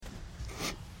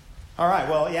All right,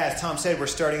 well, yeah, as Tom said, we're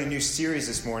starting a new series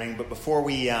this morning, but before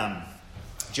we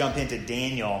jump into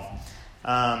Daniel,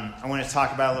 I want to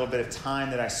talk about a little bit of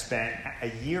time that I spent. A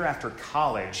year after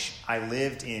college, I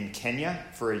lived in Kenya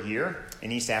for a year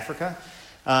in East Africa.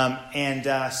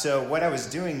 So what I was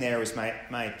doing there was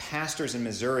my pastors in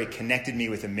Missouri connected me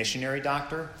with a missionary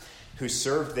doctor who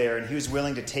served there, and he was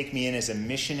willing to take me in as a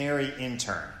missionary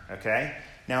intern, okay?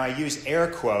 Now, I use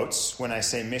air quotes when I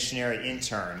say missionary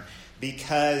intern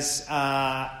because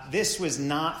this was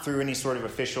not through any sort of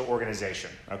official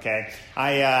organization, okay?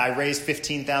 I raised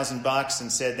 $15,000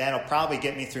 and said that'll probably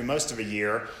get me through most of a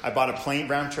year. I bought a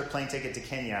round-trip plane ticket to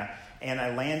Kenya, and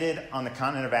I landed on the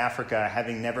continent of Africa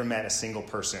having never met a single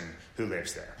person who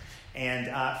lives there. And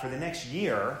for the next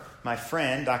year, my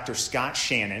friend, Dr. Scott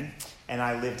Shannon, and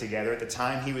I lived together. At the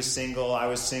time, he was single, I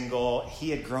was single.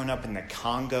 He had grown up in the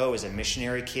Congo as a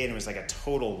missionary kid and was like a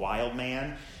total wild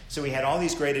man. So we had all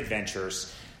these great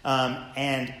adventures.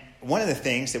 And one of the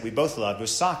things that we both loved was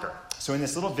soccer. So in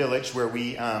this little village where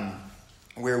we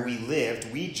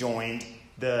lived, we joined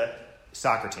the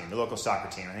soccer team, the local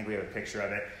soccer team. I think we have a picture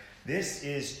of it. This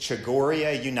is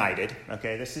Chagoria United,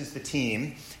 okay? This is the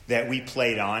team that we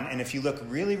played on. And if you look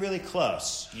really, really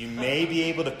close, you may be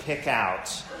able to pick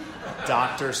out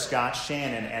Dr. Scott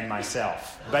Shannon and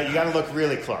myself. But you got to look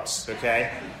really close,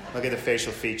 okay? Look at the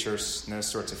facial features and those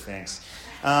sorts of things.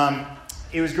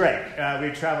 It was great.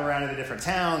 We'd travel around to the different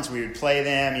towns. We would play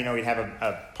them. You know, we'd have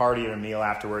a party or a meal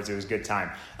afterwards. It was a good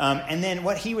time. And then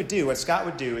what Scott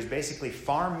would do is basically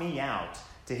farm me out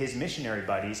to his missionary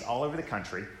buddies all over the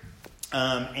country.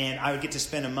 And I would get to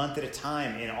spend a month at a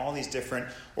time in all these different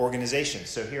organizations.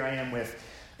 So here I am with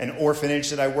an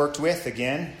orphanage that I worked with,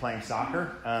 again, playing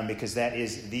soccer, because that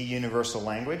is the universal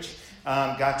language.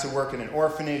 Got to work in an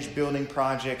orphanage, building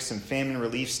projects, some famine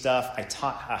relief stuff. I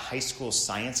taught a high school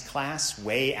science class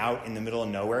way out in the middle of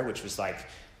nowhere, which was like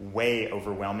way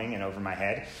overwhelming and over my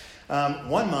head. 1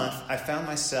 month, I found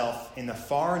myself in the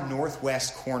far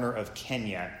northwest corner of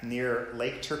Kenya, near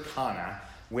Lake Turkana,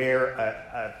 where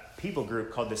a people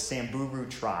group called the Samburu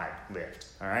tribe lived.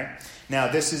 All right.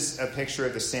 Now, this is a picture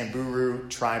of the Samburu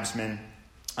tribesmen,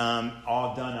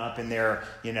 all done up in their,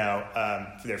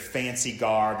 their fancy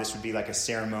garb. This would be like a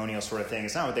ceremonial sort of thing.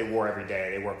 It's not what they wore every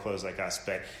day. They wore clothes like us,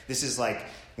 but this is like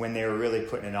when they were really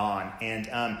putting it on.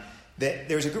 And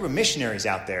there was a group of missionaries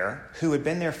out there who had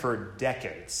been there for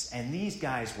decades, and these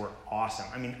guys were awesome.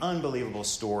 I mean, unbelievable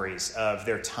stories of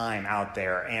their time out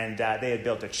there, and they had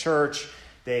built a church.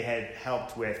 They had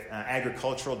helped with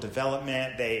agricultural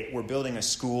development. They were building a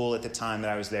school at the time that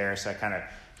I was there, so I kind of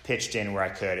pitched in where I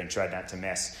could and tried not to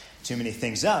mess too many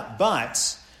things up.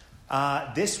 But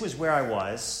this was where I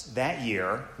was that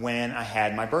year when I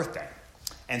had my birthday.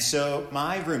 And so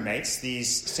my roommates,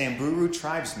 these Samburu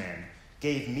tribesmen,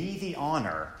 gave me the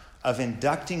honor of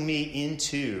inducting me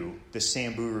into the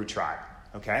Samburu tribe.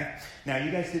 Okay? Now, you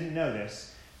guys didn't know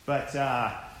this, but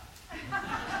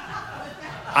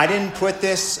I didn't put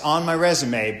this on my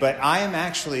resume, but I am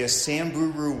actually a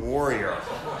Samburu warrior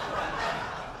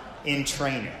in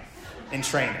training.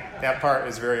 That part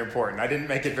is very important. I didn't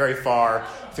make it very far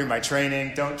through my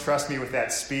training. Don't trust me with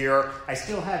that spear. I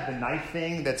still have the knife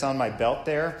thing that's on my belt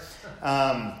there.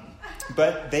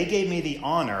 But they gave me the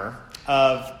honor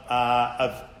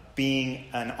of being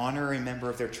an honorary member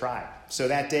of their tribe. So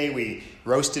that day we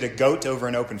roasted a goat over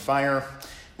an open fire.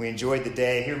 We enjoyed the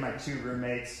day. Here are my two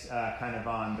roommates kind of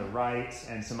on the right,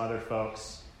 and some other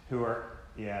folks who are,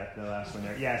 the last one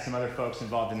there. Yeah, some other folks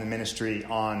involved in the ministry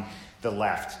on the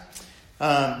left.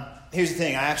 Here's the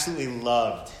thing. I absolutely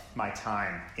loved my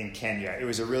time in Kenya. It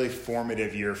was a really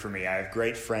formative year for me. I have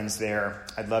great friends there.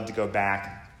 I'd love to go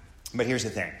back. But here's the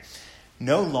thing.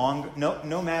 No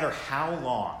matter how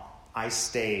long I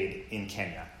stayed in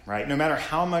Kenya, right? No matter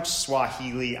how much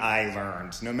Swahili I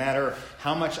learned, no matter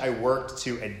how much I worked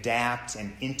to adapt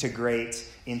and integrate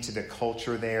into the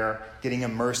culture there, getting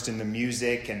immersed in the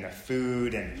music and the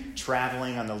food and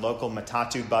traveling on the local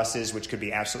matatu buses, which could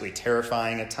be absolutely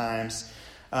terrifying at times.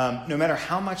 No matter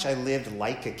how much I lived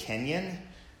like a Kenyan,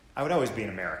 I would always be an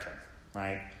American,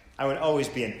 right? I would always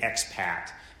be an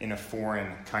expat in a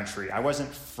foreign country. I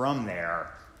wasn't from there,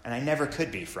 and I never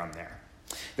could be from there.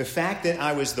 The fact that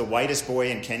I was the whitest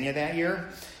boy in Kenya that year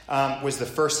was the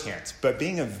first hint. But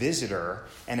being a visitor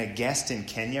and a guest in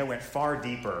Kenya went far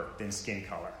deeper than skin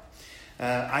color.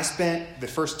 I spent the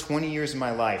first 20 years of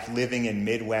my life living in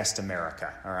Midwest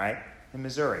America, all right? In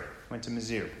Missouri. Went to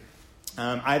Mizzou.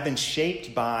 I've been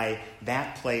shaped by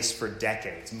that place for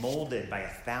decades, molded in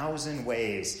 1,000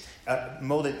 ways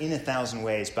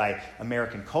by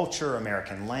American culture,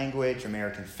 American language,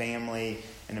 American family,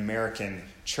 and American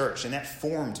church. And that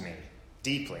formed me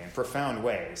deeply, in profound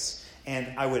ways. And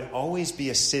I would always be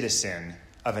a citizen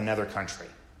of another country,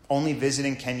 only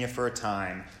visiting Kenya for a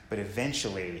time, but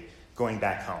eventually going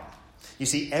back home. You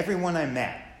see, everyone I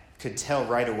met could tell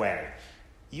right away,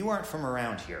 you aren't from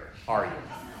around here, are you?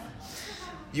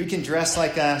 You can dress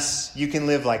like us, you can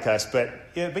live like us, but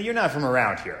you're not from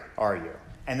around here, are you?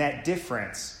 And that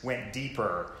difference went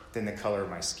deeper than the color of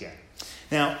my skin.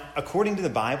 Now, according to the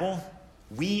Bible,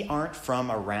 we aren't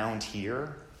from around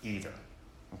here either,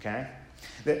 okay?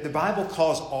 The Bible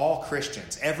calls all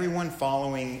Christians, everyone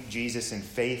following Jesus in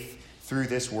faith through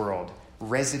this world,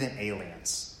 resident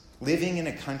aliens, living in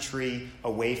a country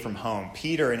away from home.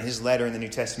 Peter, in his letter in the New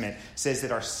Testament, says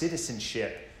that our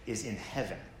citizenship is in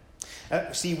heaven.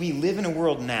 See, we live in a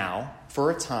world now,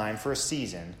 for a time, for a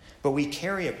season, but we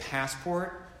carry a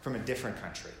passport from a different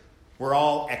country. We're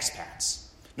all expats.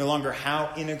 No longer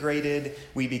how integrated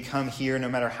we become here, no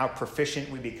matter how proficient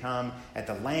we become at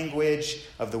the language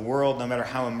of the world, no matter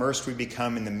how immersed we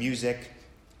become in the music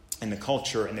and the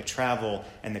culture and the travel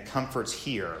and the comforts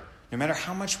here, no matter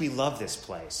how much we love this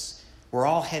place, we're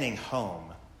all heading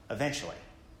home eventually,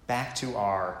 back to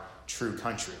our true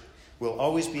country. We'll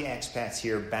always be expats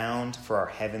here, bound for our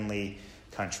heavenly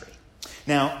country.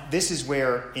 Now, this is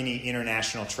where any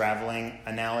international traveling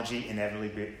analogy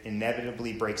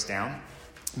inevitably breaks down.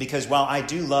 Because while I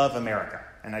do love America,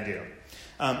 and I do,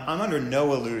 I'm under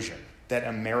no illusion that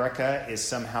America is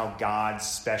somehow God's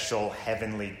special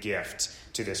heavenly gift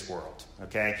to this world,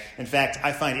 okay? In fact,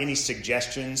 I find any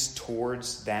suggestions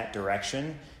towards that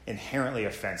direction inherently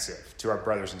offensive to our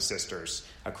brothers and sisters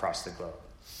across the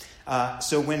globe.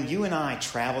 So when you and I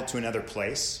travel to another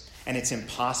place, and it's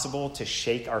impossible to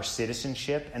shake our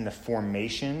citizenship and the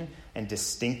formation and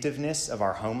distinctiveness of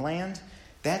our homeland,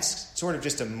 that's sort of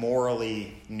just a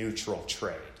morally neutral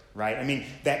trade, right? I mean,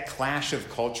 that clash of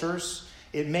cultures,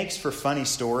 it makes for funny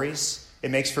stories.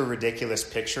 It makes for ridiculous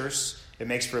pictures. It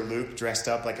makes for Luke dressed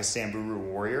up like a Samburu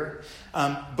warrior.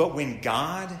 But when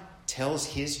God tells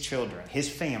his children, his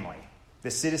family, the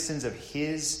citizens of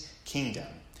his kingdom,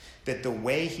 that the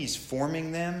way he's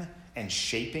forming them and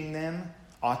shaping them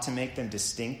ought to make them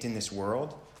distinct in this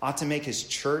world, ought to make his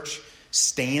church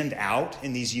stand out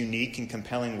in these unique and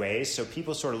compelling ways, so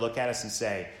people sort of look at us and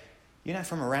say, you're not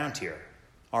from around here,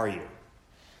 are you?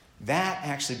 That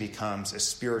actually becomes a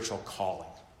spiritual calling,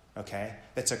 okay?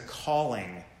 That's a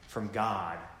calling from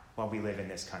God while we live in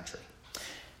this country.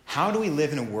 How do we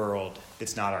live in a world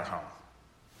that's not our home?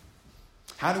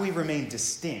 How do we remain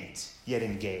distinct yet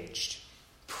engaged?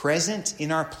 Present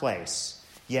in our place,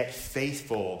 yet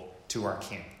faithful to our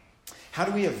King? How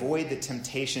do we avoid the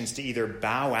temptations to either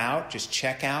bow out, just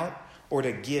check out, or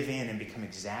to give in and become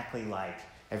exactly like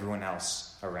everyone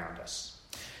else around us?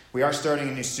 We are starting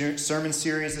a new sermon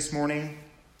series this morning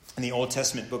in the Old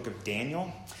Testament book of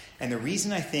Daniel. And the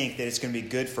reason I think that it's going to be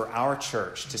good for our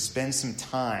church to spend some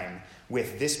time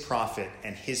with this prophet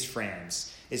and his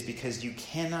friends is because you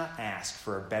cannot ask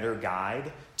for a better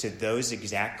guide to those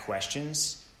exact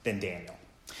questions than Daniel.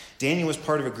 Daniel was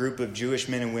part of a group of Jewish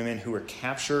men and women who were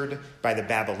captured by the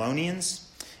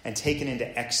Babylonians and taken into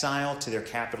exile to their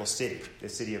capital city, the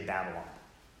city of Babylon.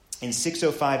 In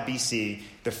 605 BC,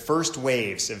 the first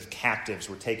waves of captives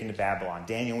were taken to Babylon.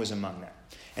 Daniel was among them.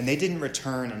 And they didn't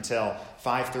return until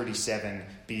 537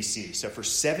 BC. So for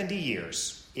 70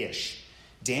 years-ish,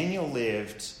 Daniel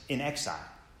lived in exile.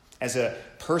 As a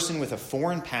person with a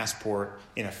foreign passport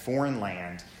in a foreign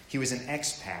land, he was an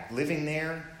expat living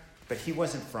there, but he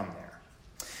wasn't from there.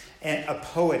 And a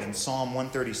poet in Psalm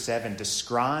 137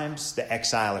 describes the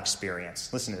exile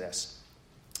experience. Listen to this.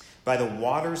 By the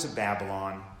waters of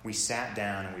Babylon, we sat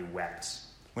down and we wept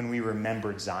when we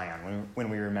remembered Zion, when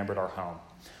we remembered our home.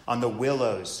 On the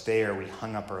willows there we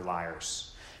hung up our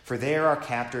lyres. For there our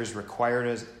captors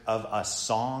required of us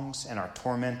songs and our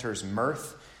tormentors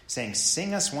mirth, saying,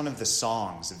 sing us one of the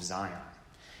songs of Zion.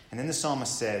 And then the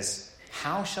psalmist says,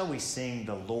 how shall we sing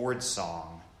the Lord's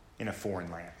song in a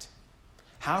foreign land?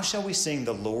 How shall we sing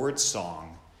the Lord's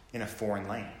song in a foreign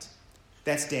land?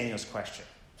 That's Daniel's question.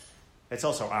 That's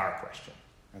also our question,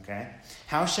 okay?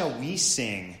 How shall we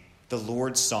sing the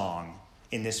Lord's song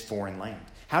in this foreign land?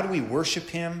 How do we worship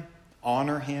him,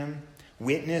 honor him,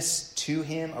 witness to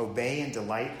him, obey and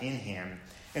delight in him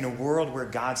in a world where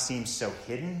God seems so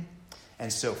hidden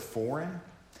and so foreign,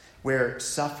 where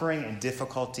suffering and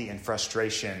difficulty and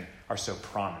frustration are so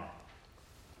prominent?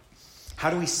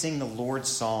 How do we sing the Lord's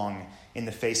song in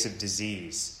the face of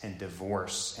disease and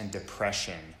divorce and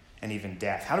depression and even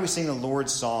death? How do we sing the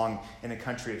Lord's song in a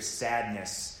country of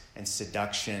sadness and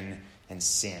seduction and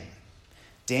sin?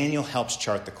 Daniel helps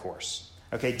chart the course.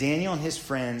 Okay, Daniel and his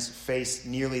friends face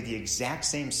nearly the exact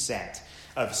same set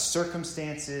of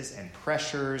circumstances and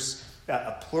pressures,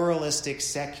 a pluralistic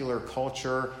secular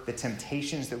culture, the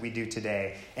temptations that we do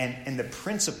today, and the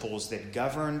principles that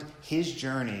governed his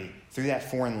journey through that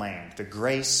foreign land. The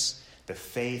grace, the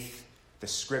faith, the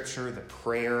scripture, the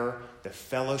prayer, the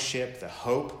fellowship, the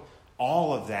hope,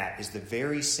 all of that is the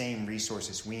very same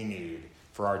resources we need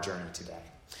for our journey today.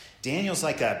 Daniel's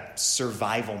like a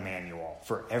survival manual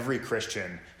for every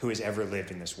Christian who has ever lived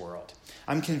in this world.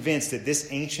 I'm convinced that this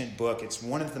ancient book, it's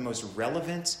one of the most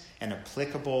relevant and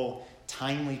applicable,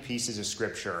 timely pieces of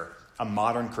scripture a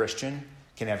modern Christian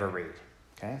can ever read.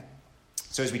 Okay?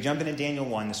 So as we jump into Daniel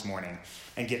 1 this morning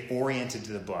and get oriented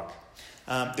to the book,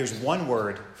 there's one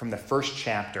word from the first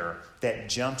chapter that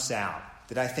jumps out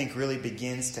that I think really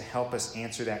begins to help us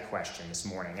answer that question this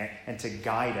morning and to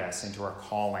guide us into our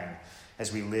calling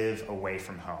as we live away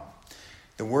from home.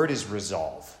 The word is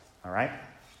resolve, all right?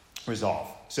 Resolve.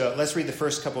 So let's read the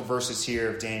first couple verses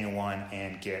here of Daniel 1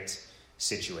 and get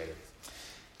situated.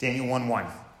 Daniel 1:1.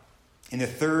 In the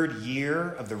 3rd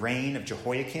year of the reign of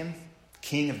Jehoiakim,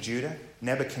 king of Judah,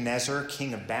 Nebuchadnezzar,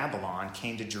 king of Babylon,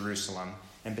 came to Jerusalem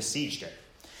and besieged it.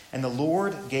 And the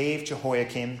Lord gave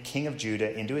Jehoiakim, king of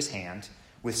Judah, into his hand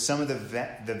with some of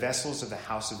the vessels of the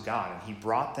house of God. And he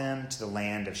brought them to the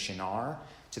land of Shinar,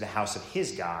 to the house of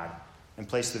his God, and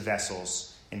placed the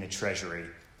vessels in the treasury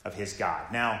of his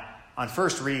God. Now, on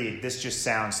first read, this just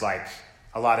sounds like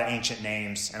a lot of ancient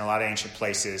names and a lot of ancient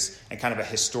places and kind of a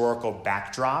historical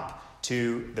backdrop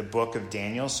to the book of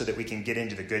Daniel so that we can get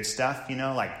into the good stuff,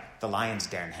 like the lion's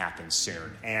den happens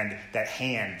soon, and that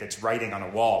hand that's writing on a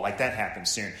wall, like that happens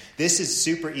soon. This is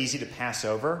super easy to pass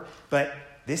over, but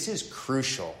this is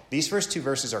crucial. These first 2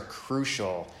 verses are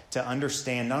crucial to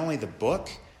understand not only the book,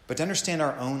 but to understand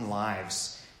our own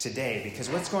lives today. Because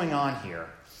what's going on here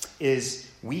is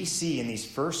we see in these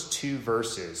first 2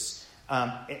 verses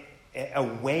a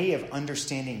way of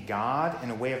understanding God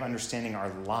and a way of understanding our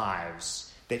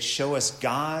lives that show us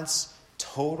God's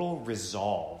total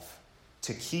resolve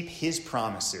to keep his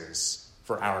promises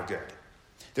for our good.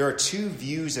 There are 2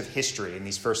 views of history in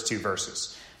these first 2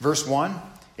 verses. Verse 1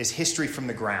 is history from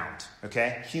the ground,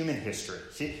 okay? Human history.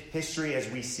 History as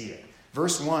we see it.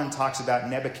 Verse 1 talks about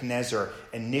Nebuchadnezzar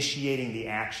initiating the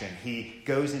action. He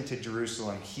goes into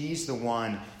Jerusalem. He's the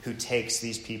one who takes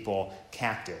these people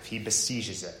captive. He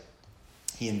besieges it.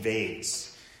 He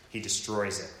invades. He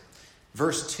destroys it.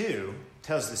 Verse 2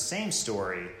 tells the same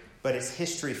story, but it's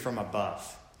history from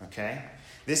above, okay?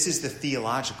 This is the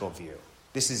theological view.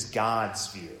 This is God's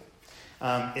view.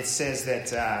 It says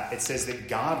that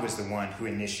God was the one who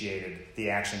initiated the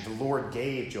action. The Lord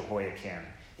gave Jehoiakim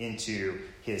into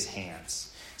his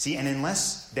hands. See, and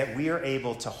unless that we are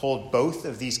able to hold both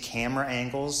of these camera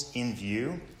angles in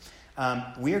view,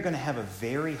 we are going to have a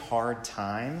very hard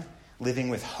time living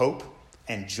with hope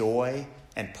and joy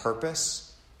and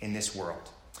purpose in this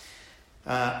world.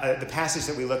 The passage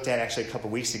that we looked at actually a couple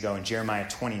weeks ago in Jeremiah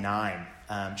 29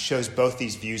 shows both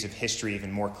these views of history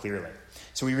even more clearly.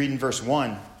 So we read in verse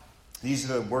 1, these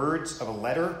are the words of a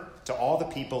letter to all the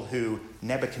people who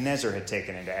Nebuchadnezzar had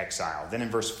taken into exile. Then in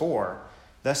verse 4,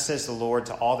 thus says the Lord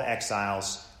to all the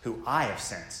exiles who I have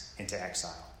sent into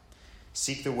exile.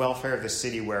 Seek the welfare of the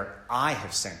city where I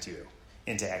have sent you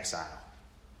into exile.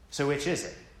 So which is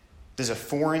it? Does a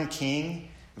foreign king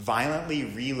violently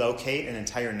relocate an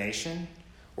entire nation?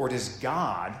 Or does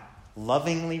God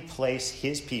lovingly place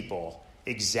his people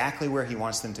exactly where he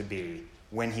wants them to be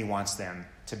when he wants them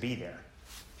to be there?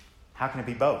 How can it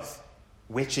be both?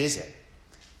 Which is it?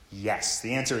 Yes.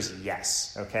 The answer is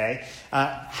yes. Okay?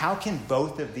 How can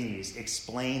both of these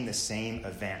explain the same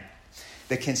event?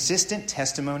 The consistent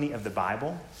testimony of the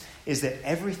Bible is that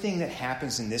everything that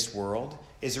happens in this world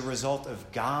is a result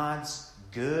of God's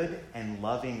good and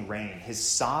loving reign, his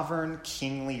sovereign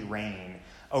kingly reign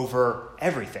over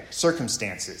everything,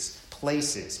 circumstances,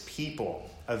 places, people,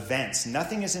 events.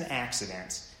 Nothing is an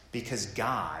accident because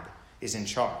God is in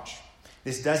charge.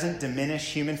 This doesn't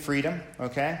diminish human freedom,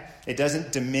 okay? It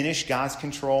doesn't diminish God's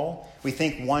control. We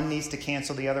think one needs to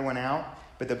cancel the other one out,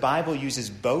 but the Bible uses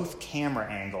both camera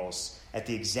angles at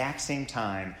the exact same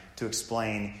time to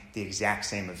explain the exact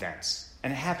same events.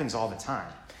 And it happens all the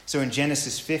time. So in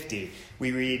Genesis 50,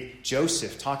 we read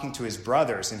Joseph talking to his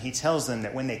brothers, and he tells them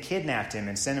that when they kidnapped him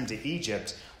and sent him to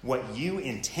Egypt, what you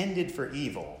intended for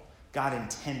evil, God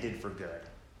intended for good.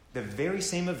 The very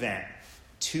same event,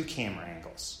 2 camera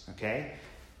angles, okay?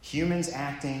 Humans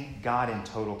acting, God in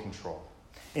total control.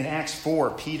 In Acts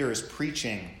 4, Peter is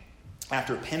preaching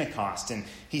after Pentecost, and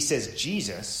he says,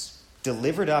 Jesus,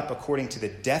 delivered up according to the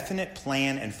definite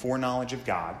plan and foreknowledge of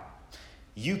God,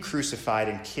 you crucified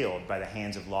and killed by the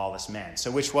hands of lawless men.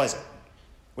 So which was it?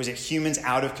 Was it humans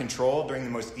out of control doing the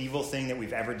most evil thing that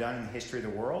we've ever done in the history of the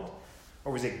world?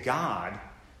 Or was it God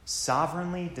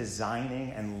sovereignly designing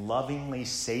and lovingly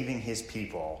saving his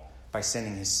people by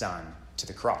sending his son to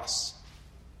the cross?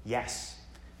 Yes,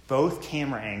 both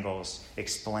camera angles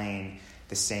explain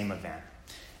the same event.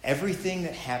 Everything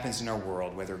that happens in our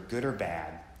world, whether good or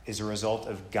bad, is a result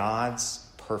of God's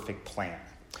perfect plan.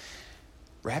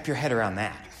 Wrap your head around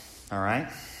that, all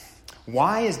right?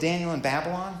 Why is Daniel in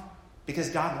Babylon?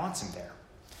 Because God wants him there.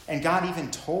 And God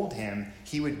even told him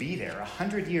he would be there.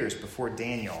 100 years before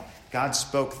Daniel, God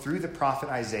spoke through the prophet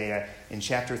Isaiah in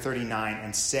chapter 39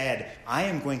 and said, I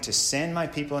am going to send my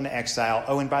people into exile.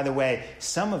 Oh, and by the way,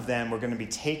 some of them were going to be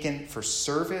taken for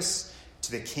service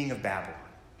to the king of Babylon.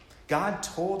 God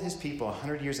told his people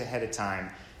 100 years ahead of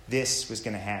time this was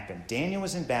going to happen. Daniel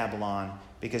was in Babylon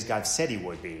because God said he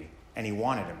would be, and he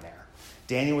wanted him there.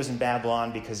 Daniel was in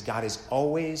Babylon because God is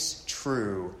always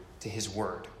true to his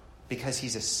word, because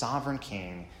he's a sovereign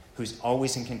king who's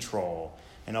always in control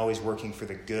and always working for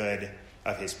the good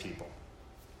of his people.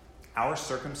 Our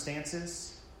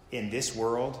circumstances in this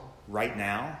world right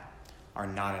now are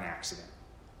not an accident.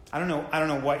 I don't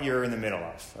know what you're in the middle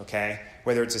of, okay?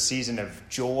 Whether it's a season of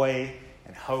joy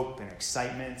and hope and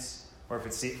excitement, or if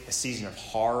it's a season of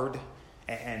hard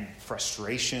and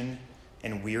frustration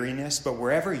and weariness. But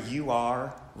wherever you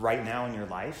are right now in your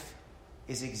life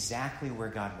is exactly where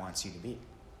God wants you to be,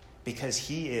 because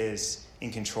he is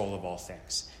in control of all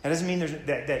things. That doesn't mean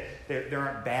that there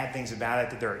aren't bad things about it,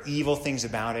 that there are evil things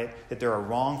about it, that there are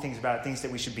wrong things about it, things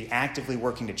that we should be actively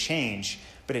working to change.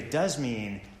 But it does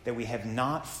mean that we have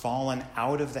not fallen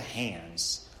out of the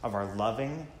hands of our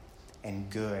loving and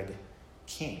good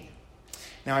King.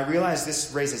 Now, I realize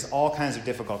this raises all kinds of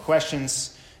difficult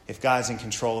questions. If God's in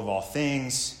control of all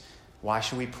things, why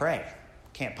should we pray?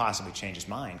 Can't possibly change his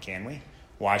mind, can we?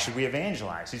 Why should we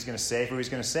evangelize? He's going to save who he's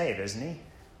going to save, isn't he?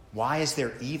 Why is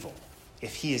there evil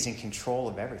if he is in control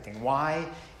of everything? Why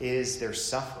is there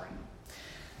suffering?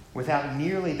 Without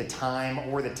nearly the time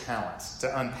or the talents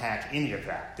to unpack any of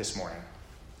that this morning,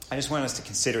 I just want us to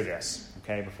consider this,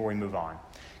 okay, before we move on.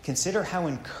 Consider how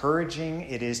encouraging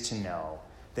it is to know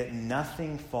that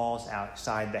nothing falls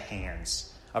outside the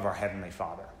hands of our Heavenly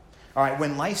Father. All right,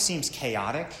 when life seems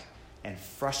chaotic and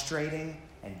frustrating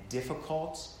and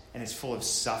difficult and it's full of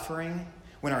suffering,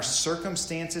 when our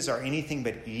circumstances are anything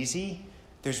but easy,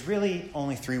 there's really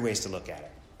only three ways to look at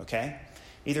it, okay?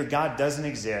 Either God doesn't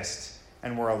exist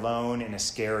and we're alone in a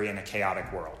scary and a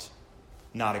chaotic world.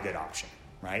 Not a good option,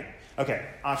 right? Okay,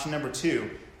 option number two,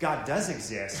 God does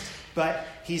exist, but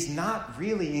he's not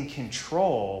really in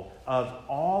control of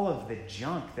all of the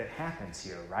junk that happens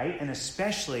here, right? And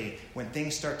especially when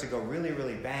things start to go really,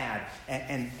 really bad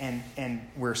and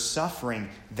we're suffering,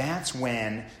 that's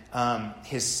when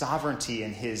his sovereignty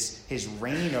and his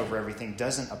reign over everything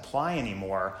doesn't apply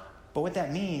anymore. But what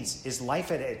that means is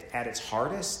life at its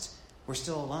hardest, we're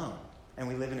still alone. And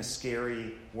we live in a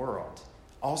scary world.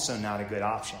 Also not a good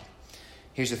option.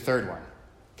 Here's a third one.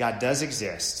 God does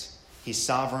exist. He's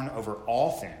sovereign over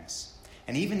all things.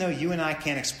 And even though you and I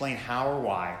can't explain how or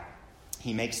why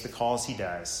he makes the calls he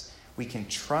does, we can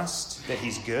trust that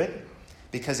he's good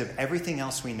because of everything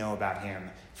else we know about him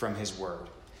from his word.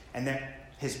 And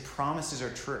that his promises are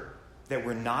true. That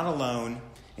we're not alone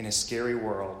in a scary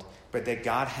world, but that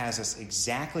God has us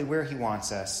exactly where he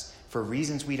wants us for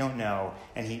reasons we don't know,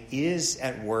 and he is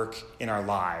at work in our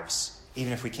lives,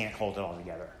 even if we can't hold it all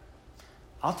together.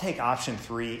 I'll take option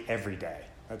 3 every day,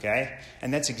 okay?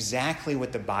 And that's exactly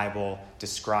what the Bible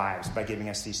describes by giving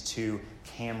us these two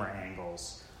camera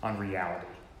angles on reality.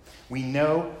 We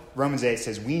know, Romans 8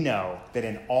 says, we know that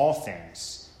in all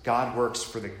things, God works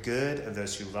for the good of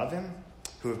those who love him,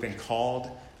 who have been called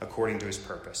according to his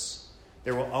purpose.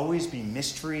 There will always be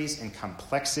mysteries and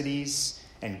complexities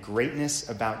and greatness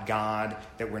about God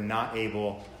that we're not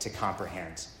able to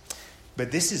comprehend. But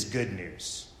this is good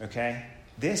news, okay?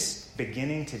 This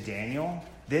beginning to Daniel,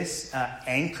 this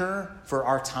anchor for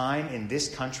our time in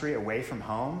this country away from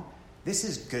home, this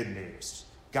is good news.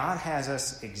 God has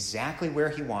us exactly where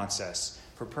he wants us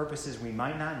for purposes we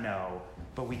might not know,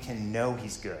 but we can know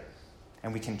he's good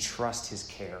and we can trust his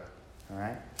care, all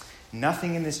right?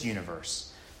 Nothing in this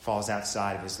universe falls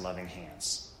outside of his loving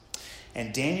hands.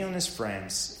 And Daniel and his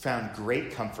friends found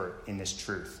great comfort in this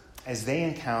truth as they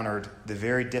encountered the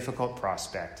very difficult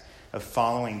prospect of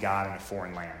following God in a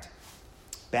foreign land.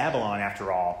 Babylon, after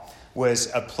all,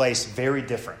 was a place very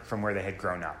different from where they had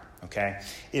grown up, okay?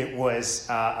 It was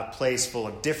a place full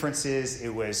of differences.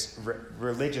 It was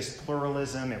religious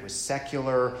pluralism. It was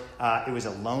secular. It was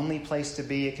a lonely place to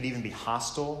be. It could even be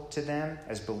hostile to them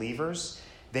as believers.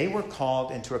 They were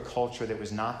called into a culture that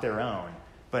was not their own,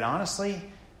 But honestly,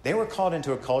 they were called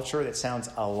into a culture that sounds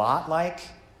a lot like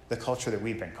the culture that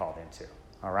we've been called into.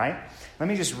 All right? Let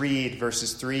me just read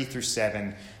verses 3 through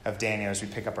 7 of Daniel as we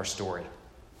pick up our story.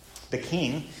 The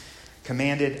king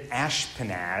commanded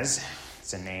Ashpenaz,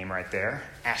 it's a name right there,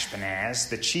 Ashpenaz,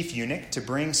 the chief eunuch, to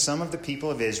bring some of the people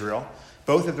of Israel,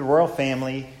 both of the royal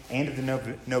family and of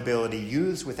the nobility,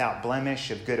 youths without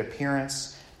blemish, of good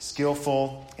appearance,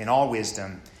 skillful in all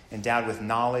wisdom, endowed with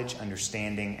knowledge,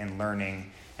 understanding, and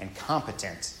learning, and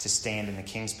competent to stand in the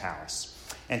king's palace,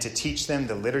 and to teach them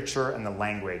the literature and the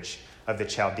language of the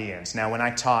Chaldeans. Now, when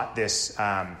I taught this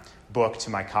book to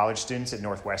my college students at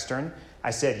Northwestern, I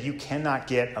said, you cannot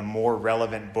get a more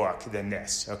relevant book than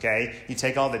this, okay? You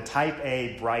take all the type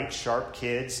A, bright, sharp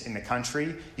kids in the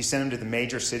country, you send them to the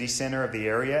major city center of the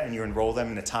area, and you enroll them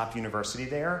in the top university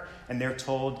there, and they're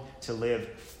told to live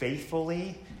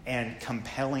faithfully and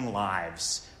compelling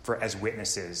lives as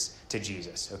witnesses to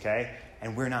Jesus, okay?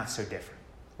 And we're not so different.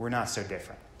 We're not so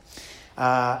different.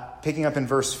 Picking up in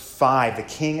verse 5, the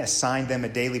king assigned them a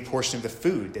daily portion of the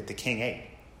food that the king ate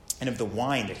and of the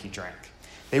wine that he drank.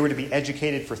 They were to be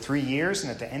educated for 3 years,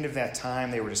 and at the end of that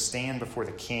time, they were to stand before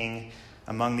the king.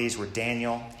 Among these were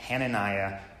Daniel,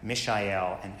 Hananiah,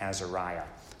 Mishael, and Azariah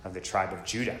of the tribe of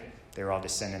Judah. They were all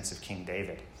descendants of King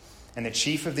David. And the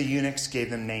chief of the eunuchs gave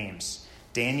them names.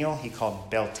 Daniel he called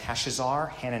Belteshazzar,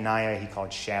 Hananiah he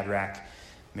called Shadrach,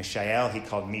 Mishael he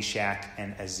called Meshach,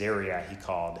 and Azariah he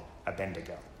called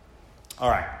Abednego. All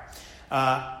right.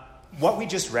 What we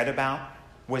just read about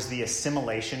was the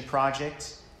assimilation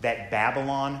project that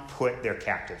Babylon put their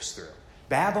captives through.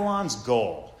 Babylon's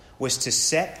goal was to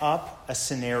set up a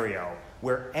scenario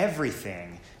where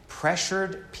everything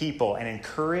pressured people and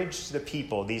encouraged the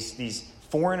people, these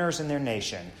foreigners in their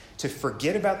nation, to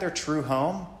forget about their true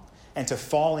home and to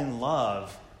fall in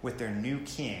love with their new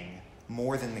king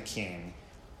more than the king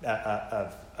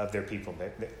of their people,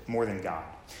 more than God.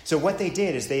 So what they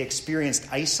did is they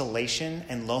experienced isolation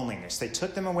and loneliness. They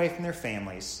took them away from their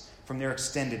families, from their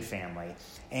extended family,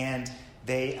 and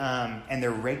they and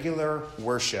their regular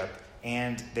worship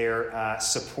and their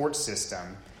support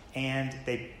system, and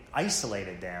they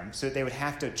isolated them so that they would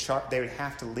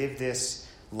have to live this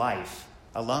life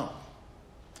alone.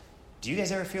 Do you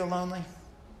guys ever feel lonely?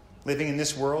 Living in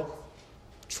this world,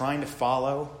 trying to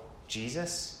follow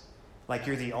Jesus, like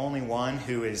you're the only one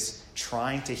who is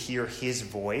trying to hear his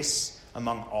voice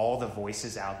among all the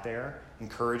voices out there,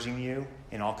 encouraging you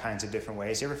in all kinds of different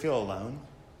ways. You ever feel alone?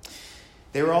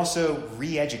 They were also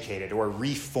re-educated or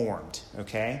reformed,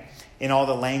 okay? In all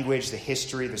the language, the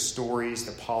history, the stories,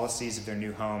 the policies of their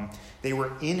new home. They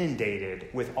were inundated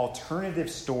with alternative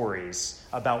stories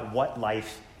about what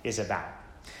life is about.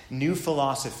 New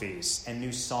philosophies and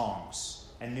new songs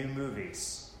and new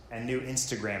movies and new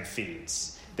Instagram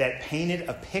feeds that painted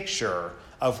a picture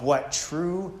of what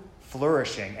true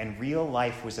flourishing and real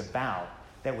life was about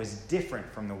that was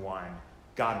different from the one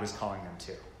God was calling them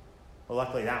to. Well,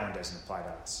 luckily that one doesn't apply to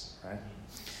us, right?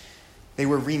 They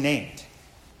were renamed.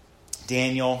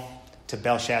 Daniel to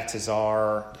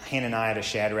Belshazzar, Hananiah to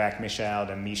Shadrach, Mishael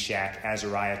to Meshach,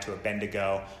 Azariah to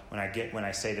Abednego. When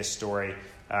I say this story,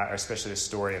 or especially the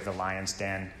story of the lion's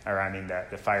den,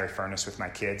 the fiery furnace with my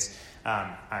kids,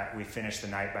 we finished the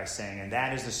night by saying, and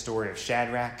that is the story of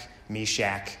Shadrach,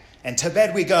 Meshach, and to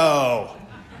bed we go.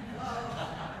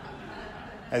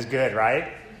 That's good,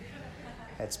 right?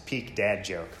 That's peak dad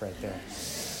joke right there.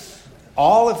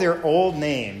 All of their old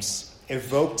names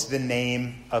evoked the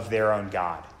name of their own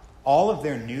god. All of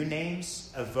their new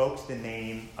names evoked the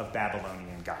name of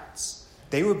Babylonian gods.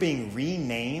 They were being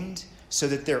renamed so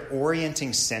that their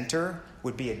orienting center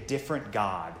would be a different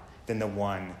god than the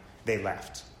one they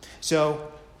left.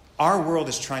 So our world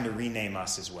is trying to rename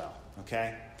us as well,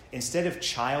 okay? Instead of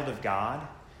child of God,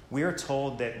 we are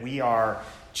told that we are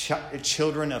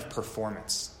children of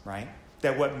performance, right?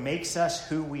 That what makes us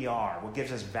who we are, what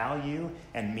gives us value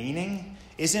and meaning,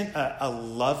 isn't a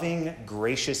loving,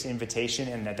 gracious invitation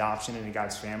and adoption into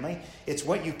God's family. It's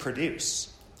what you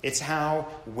produce. It's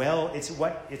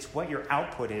what your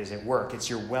output is at work. It's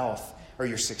your wealth or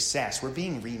your success. We're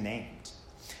being renamed.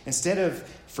 Instead of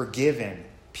forgiven,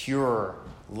 pure,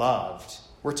 loved,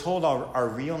 we're told our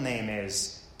real name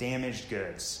is damaged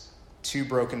goods, too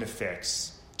broken to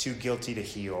fix, too guilty to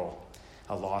heal,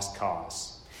 a lost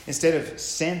cause. Instead of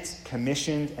sent,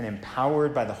 commissioned, and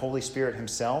empowered by the Holy Spirit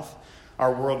himself,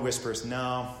 our world whispers,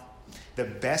 no, the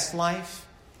best life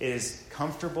is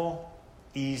comfortable,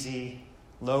 easy,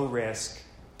 low risk,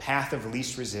 path of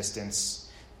least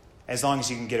resistance, as long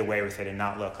as you can get away with it and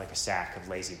not look like a sack of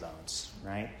lazy bones,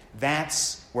 right?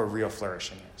 That's where real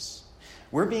flourishing is.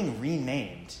 We're being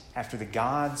renamed after the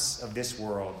gods of this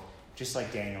world just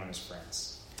like Daniel and his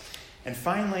friends. And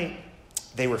finally,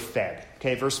 they were fed.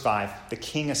 Okay, verse 5, the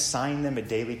king assigned them a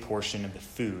daily portion of the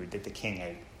food that the king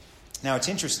ate. Now, it's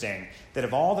interesting that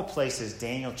of all the places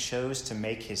Daniel chose to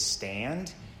make his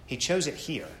stand, he chose it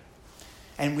here.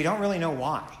 And we don't really know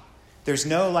why. There's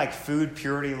no food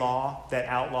purity law that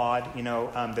outlawed,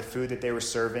 the food that they were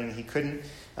serving. He couldn't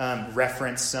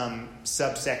reference some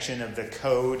subsection of the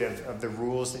code of the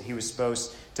rules that he was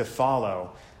supposed to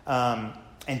follow.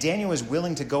 And Daniel was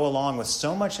willing to go along with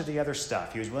so much of the other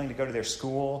stuff. He was willing to go to their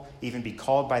school, even be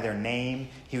called by their name.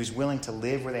 He was willing to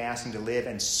live where they asked him to live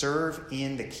and serve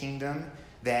in the kingdom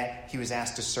that he was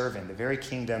asked to serve in, the very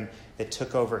kingdom that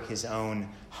took over his own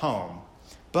home.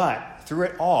 But through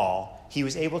it all, he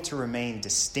was able to remain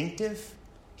distinctive.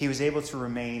 He was able to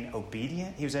remain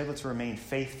obedient. He was able to remain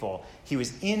faithful. He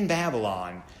was in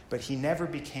Babylon, but he never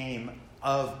became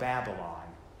of Babylon.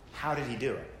 How did he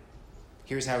do it?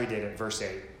 Here's how he did it, verse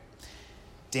 8.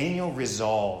 Daniel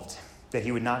resolved that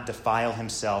he would not defile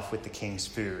himself with the king's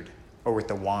food or with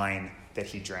the wine that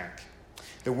he drank.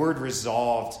 The word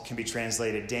resolved can be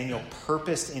translated, Daniel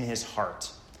purposed in his heart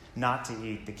not to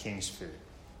eat the king's food.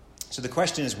 So the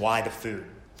question is, why the food?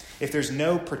 If there's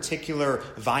no particular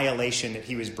violation that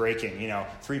he was breaking,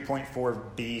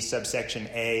 3.4b subsection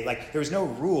A, there was no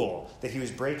rule that he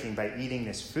was breaking by eating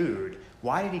this food,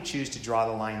 why did he choose to draw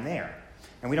the line there?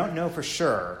 And we don't know for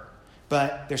sure,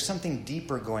 but there's something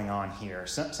deeper going on here,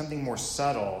 something more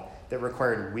subtle that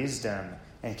required wisdom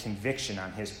and conviction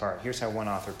on his part. Here's how one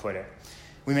author put it.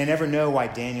 We may never know why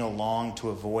Daniel longed to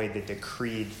avoid the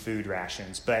decreed food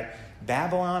rations, but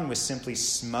Babylon was simply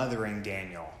smothering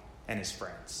Daniel and his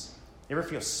friends. You ever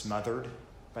feel smothered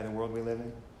by the world we live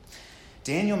in?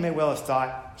 Daniel may well have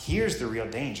thought, here's the real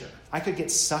danger. I could get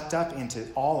sucked up into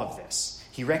all of this.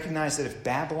 He recognized that if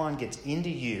Babylon gets into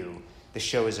you, the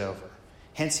show is over.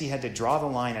 Hence, he had to draw the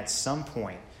line at some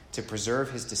point to preserve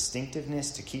his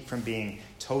distinctiveness, to keep from being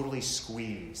totally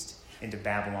squeezed into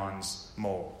Babylon's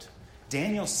mold.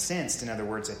 Daniel sensed, in other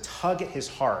words, a tug at his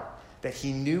heart that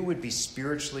he knew would be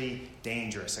spiritually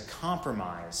dangerous, a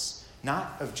compromise,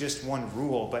 not of just one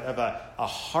rule, but of a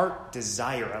heart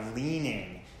desire, a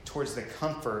leaning towards the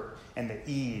comfort and the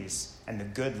ease and the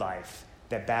good life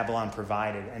that Babylon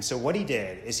provided. And so what he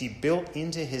did is he built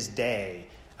into his day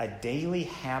a daily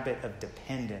habit of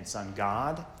dependence on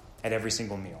God at every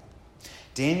single meal.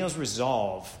 Daniel's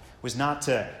resolve was not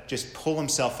to just pull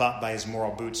himself up by his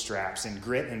moral bootstraps and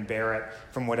grit and bear it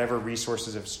from whatever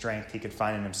resources of strength he could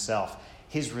find in himself.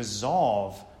 His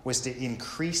resolve was to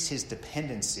increase his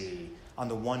dependency on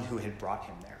the one who had brought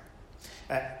him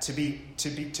there.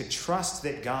 To trust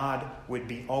that God would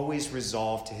be always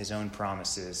resolved to his own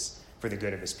promises for the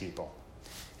good of his people.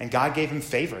 And God gave him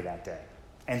favor that day.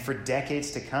 And for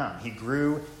decades to come, he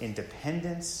grew in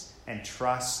dependence and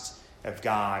trust of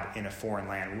God in a foreign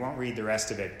land. We won't read the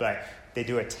rest of it, but they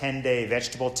do a 10-day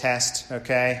vegetable test,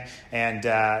 okay? And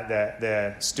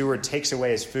the steward takes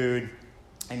away his food,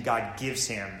 and God gives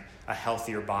him a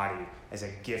healthier body as a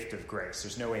gift of grace.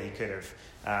 There's no way he could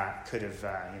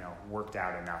have worked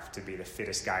out enough to be the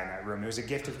fittest guy in that room. It was a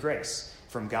gift of grace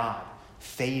from God,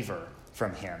 favor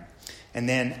from him. And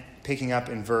then picking up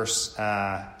in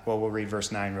we'll read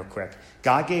verse 9 real quick.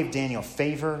 God gave Daniel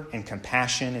favor and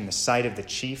compassion in the sight of the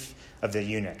chief of the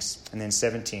eunuchs. And then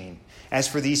 17. As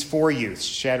for these 4 youths,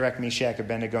 Shadrach, Meshach,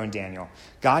 Abednego, and Daniel,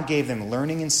 God gave them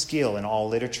learning and skill in all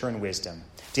literature and wisdom.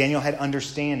 Daniel had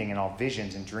understanding in all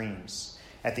visions and dreams.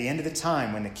 At the end of the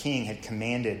time when the king had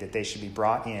commanded that they should be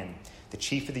brought in, the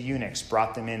chief of the eunuchs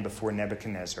brought them in before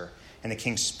Nebuchadnezzar, and the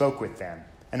king spoke with them.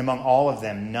 And among all of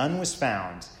them, none was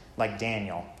found like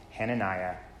Daniel,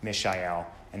 Hananiah, Mishael,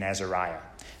 and Azariah.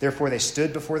 Therefore they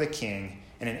stood before the king,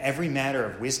 and in every matter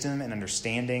of wisdom and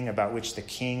understanding about which the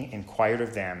king inquired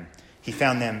of them, he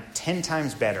found them 10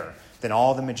 times better than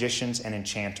all the magicians and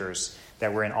enchanters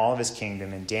that were in all of his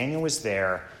kingdom. And Daniel was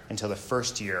there until the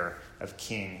first year of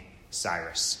King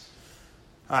Cyrus.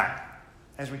 All right,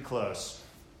 as we close,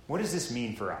 what does this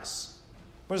mean for us?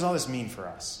 What does all this mean for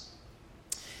us?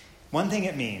 One thing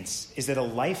it means is that a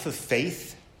life of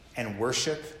faith and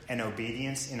worship and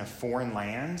obedience in a foreign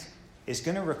land is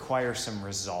going to require some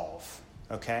resolve,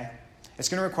 okay? It's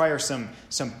going to require some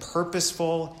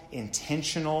purposeful,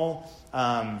 intentional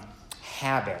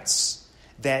habits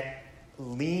that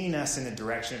lean us in the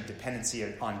direction of dependency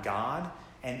on God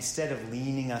instead of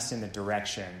leaning us in the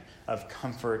direction of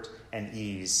comfort and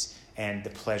ease and the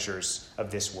pleasures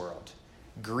of this world.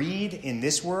 Greed in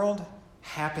this world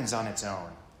happens on its own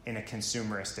in a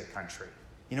consumeristic country.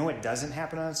 You know what doesn't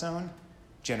happen on its own?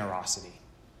 Generosity.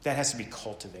 That has to be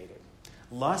cultivated.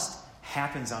 Lust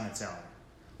happens on its own.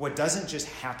 What doesn't just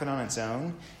happen on its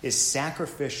own is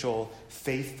sacrificial,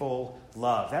 faithful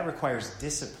love. That requires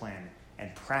discipline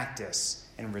and practice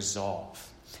and resolve.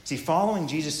 See, following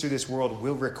Jesus through this world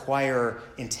will require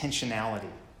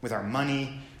intentionality with our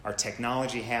money, our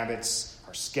technology habits,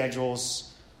 our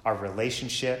schedules, our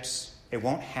relationships. It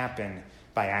won't happen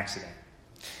by accident.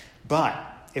 But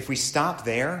if we stop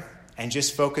there and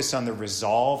just focus on the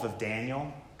resolve of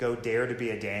Daniel, go dare to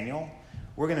be a Daniel,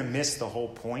 we're going to miss the whole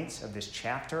point of this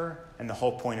chapter and the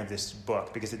whole point of this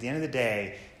book. Because at the end of the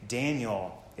day,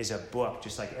 Daniel is a book,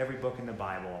 just like every book in the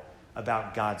Bible,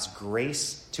 about God's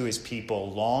grace to his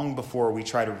people long before we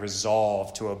try to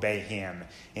resolve to obey him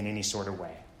in any sort of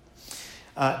way.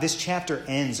 This chapter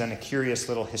ends on a curious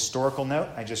little historical note.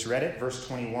 I just read it, verse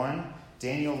 21.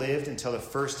 Daniel lived until the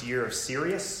first year of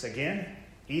Cyrus. Again,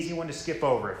 easy one to skip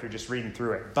over if you're just reading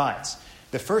through it. But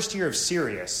the first year of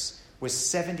Cyrus was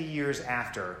 70 years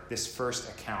after this first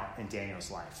account in Daniel's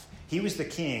life. He was the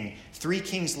king 3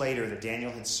 kings later that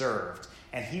Daniel had served.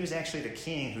 And he was actually the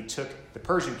king who took the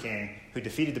Persian king, who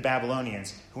defeated the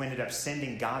Babylonians, who ended up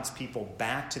sending God's people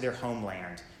back to their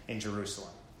homeland in Jerusalem.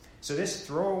 So this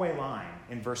throwaway line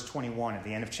in verse 21 at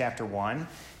the end of chapter 1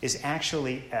 is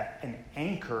actually an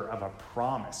anchor of a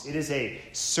promise. It is a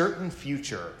certain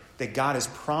future that God is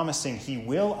promising he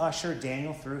will usher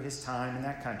Daniel through his time in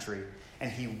that country,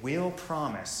 and he will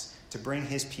promise to bring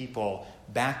his people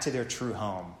back to their true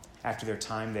home after their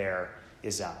time there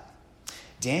is up.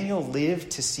 Daniel lived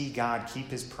to see God keep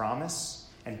his promise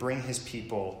and bring his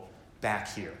people back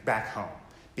home.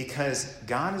 Because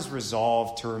God is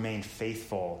resolved to remain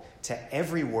faithful to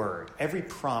every word, every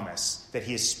promise that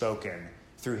he has spoken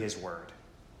through his word.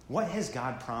 What has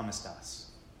God promised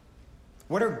us?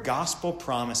 What are gospel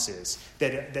promises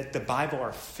that the Bible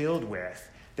are filled with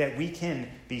that we can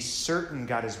be certain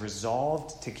God is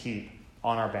resolved to keep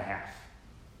on our behalf?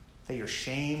 That your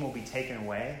shame will be taken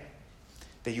away.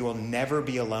 That you will never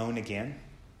be alone again.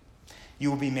 You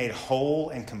will be made whole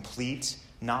and complete,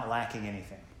 not lacking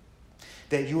anything.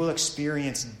 That you will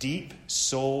experience deep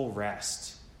soul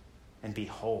rest and be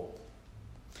whole.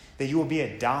 That you will be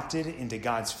adopted into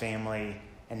God's family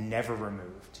and never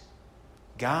removed.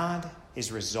 God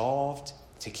is resolved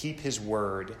to keep his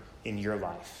word in your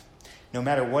life. No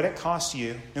matter what it costs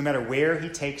you, no matter where he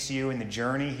takes you in the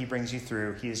journey he brings you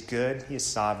through, he is good, he is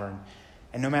sovereign,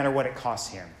 and no matter what it costs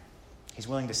him, he's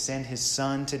willing to send his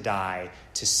son to die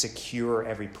to secure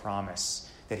every promise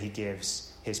that he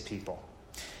gives his people.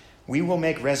 We will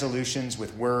make resolutions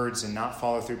with words and not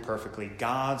follow through perfectly.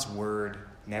 God's word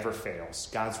never fails.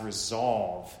 God's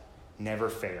resolve never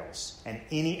fails. And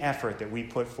any effort that we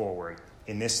put forward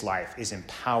in this life is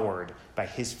empowered by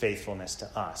his faithfulness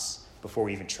to us before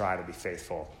we even try to be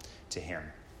faithful to him.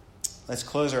 Let's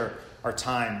close our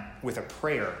time with a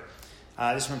prayer.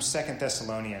 This is from 2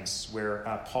 Thessalonians,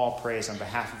 where Paul prays on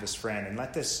behalf of his friend. And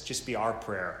let this just be our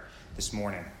prayer this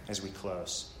morning as we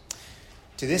close.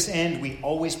 To this end, we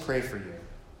always pray for you,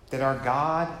 that our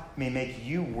God may make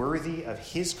you worthy of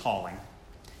his calling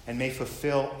and may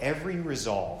fulfill every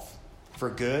resolve for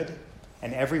good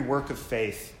and every work of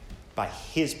faith by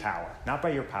his power, not by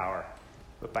your power,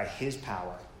 but by his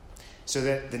power, so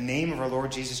that the name of our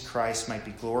Lord Jesus Christ might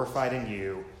be glorified in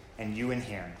you and you in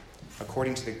him,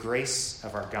 according to the grace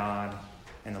of our God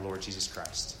and the Lord Jesus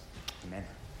Christ. Amen.